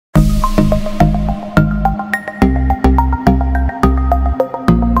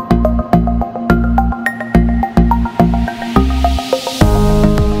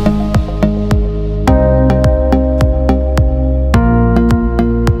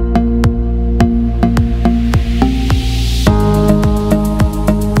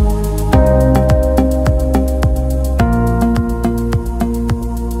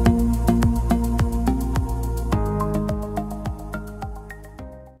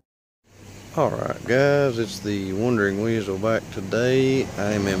Alright guys, it's the Wandering Weasel back today.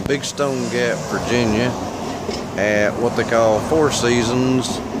 I am in Big Stone Gap, Virginia at what they call Four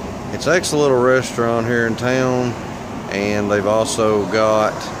Seasons. It's actually a little restaurant here in town, and they've also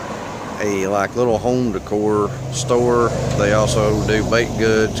got a little home decor store. They also do baked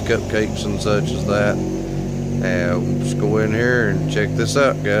goods, cupcakes and such as that. Let's go in here and check this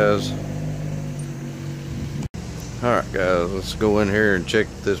out, guys. Alright guys, let's go in here and check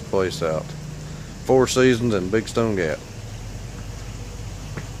this place out. Four Seasons in Big Stone Gap.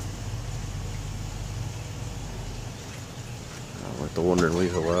 I'll let the Wandering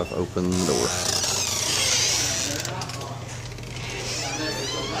Weasel wife open the door.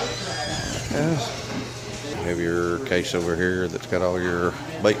 Yes. You have your case over here that's got all your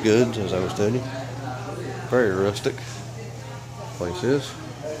baked goods, as I was telling you. Very rustic place is.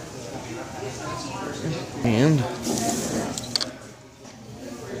 And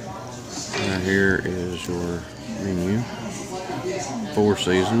right here is your menu. Four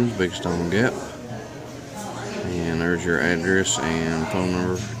Seasons, Big Stone Gap. And there's your address and phone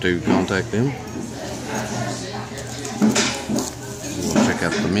number to contact them. We'll check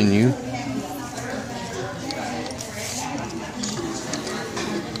out the menu.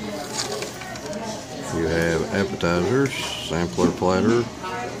 You have appetizers, sampler platter,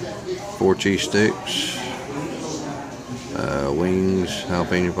 4 cheese sticks, wings,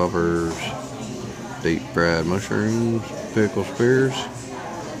 jalapeno poppers, deep fried mushrooms, pickle spears,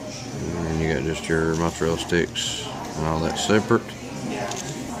 and you got just your mozzarella sticks and all that separate.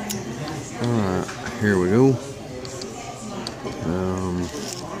 Alright, here we go.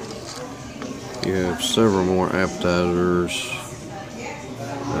 You have several more appetizers,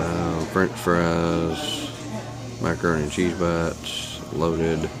 french fries, macaroni and cheese bites,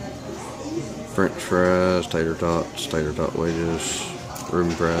 loaded french fries, tater tot wedges,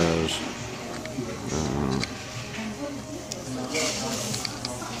 Reuben fries,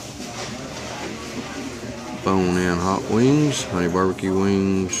 bone-in hot wings, honey barbecue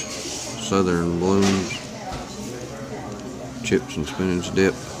wings, southern blooms, chips and spinach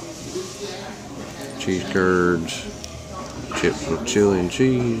dip, cheese curds, chips with chili and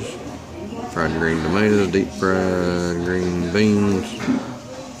cheese, fried green tomatoes, deep fried green beans,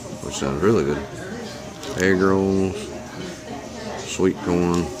 which sounds really good, egg rolls, sweet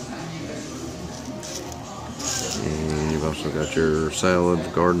corn, and you've also got your salads,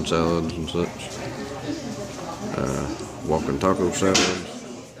 garden salads and such, walking taco salads.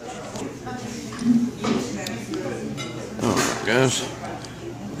 Alright guys,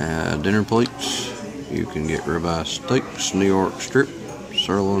 dinner plates. You can get ribeye steaks, New York strip,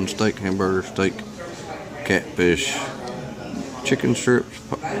 sirloin steak, hamburger steak, catfish, chicken strips,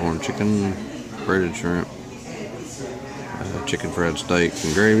 popcorn chicken, breaded shrimp, chicken fried steak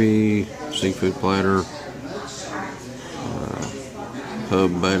and gravy, seafood platter,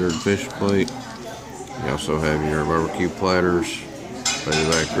 pub battered fish plate. You also have your barbecue platters, potato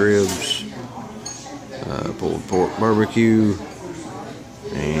back ribs, pulled pork barbecue,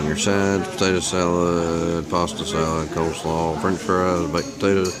 and your sides, potato salad, pasta salad, coleslaw, french fries, baked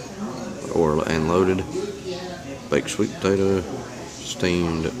potato, and loaded, baked sweet potato,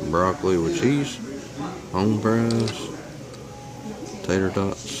 steamed broccoli with cheese, home fries, tater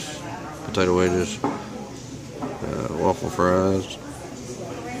tots, potato wedges, waffle fries,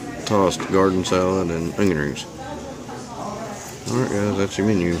 tossed garden salad, and onion rings. Alright guys, that's your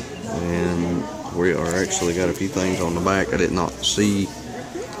menu. And we are actually got a few things on the back I did not see.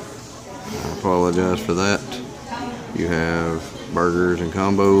 I apologize for that. You have burgers and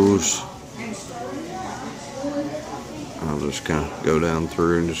combos. I'll just kind of go down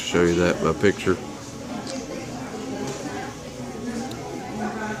through and just show you that by picture.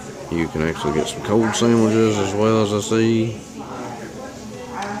 You can actually get some cold sandwiches as well, as I see.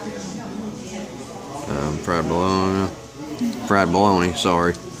 Fried bologna,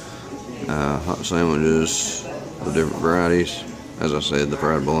 sorry. Hot sandwiches of different varieties. As I said, the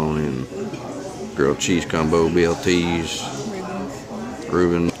fried bologna and grilled cheese combo, BLTs,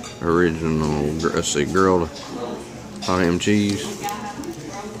 Reuben original, let's see, grilled hot ham cheese.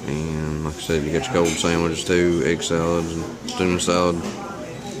 And like I said, you got your cold sandwiches too, egg salads and tuna salad.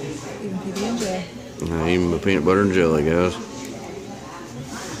 Even with peanut butter and jelly, guys.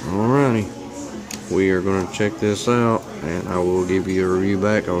 Alrighty. We are going to check this out, and I will give you a review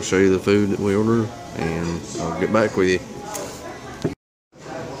back. I'll show you the food that we ordered, and I'll get back with you.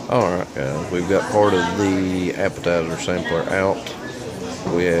 Alright guys, we've got part of the appetizer sampler out.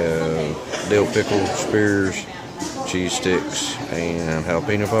 We have dill pickle spears, cheese sticks, and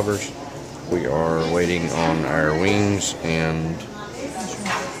jalapeno poppers. We are waiting on our wings and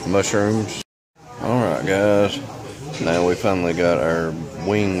mushrooms. Alright guys, now we finally got our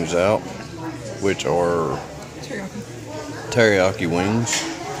wings out, which are teriyaki wings.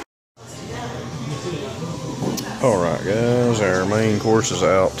 Alright guys, our main course is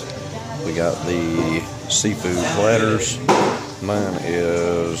out. We got the seafood platters. Mine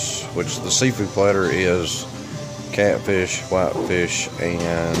is, which the seafood platter is catfish, whitefish,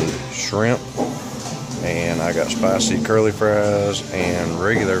 and shrimp. And I got spicy curly fries and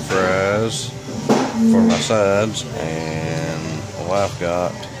regular fries for my sides. And the wife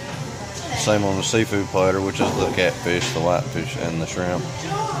got same on the seafood platter, which is the catfish, the whitefish, and the shrimp,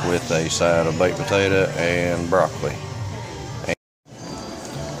 with a side of baked potato and broccoli.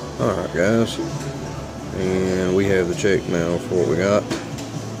 Alright guys, and we have the check now for what we got.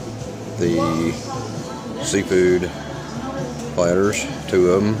 The seafood platters,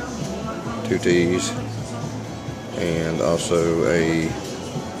 2 of them, 2 teas, and also a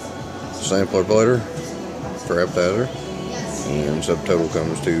sampler platter for appetizer. And subtotal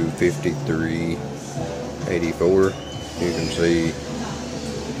comes to $53.84. You can see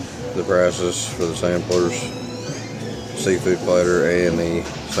the prices for the samplers, seafood platter, and the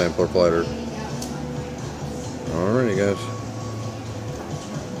sampler platter. Alrighty guys.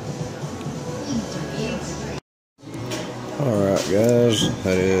 Alright guys,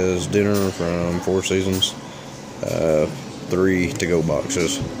 that is dinner from Four Seasons. 3 to-go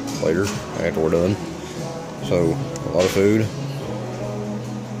boxes later after we're done. So a lot of food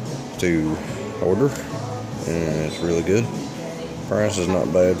to order, and it's really good. Price is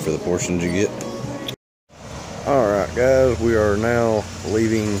not bad for the portions you get. Alright guys, we are now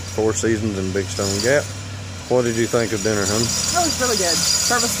leaving Four Seasons in Big Stone Gap. What did you think of dinner, hun? It was really good.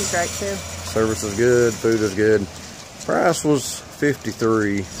 Service was great too. Service is good, food is good. Price was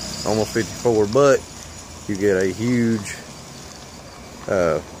 $53, almost $54, but you get a huge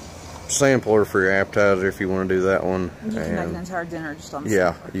sampler for your appetizer if you want to do that one. You can make an entire dinner just on the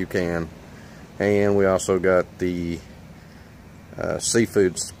sampler. You can. And we also got the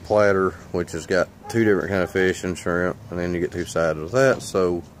seafood platter, which has got 2 different kind of fish and shrimp, and then you get 2 sides of that.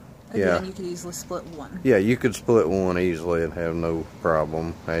 So again, you could easily split one. Yeah, you could split one easily and have no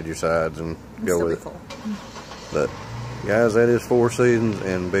problem. Add your sides and go with it. But guys, that is Four Seasons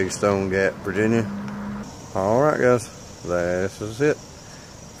in Big Stone Gap, Virginia. Alright guys, this is it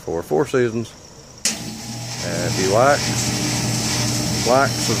for Four Seasons. If you like,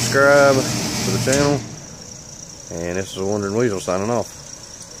 subscribe to the channel. And this is the Wandering Weasel signing off.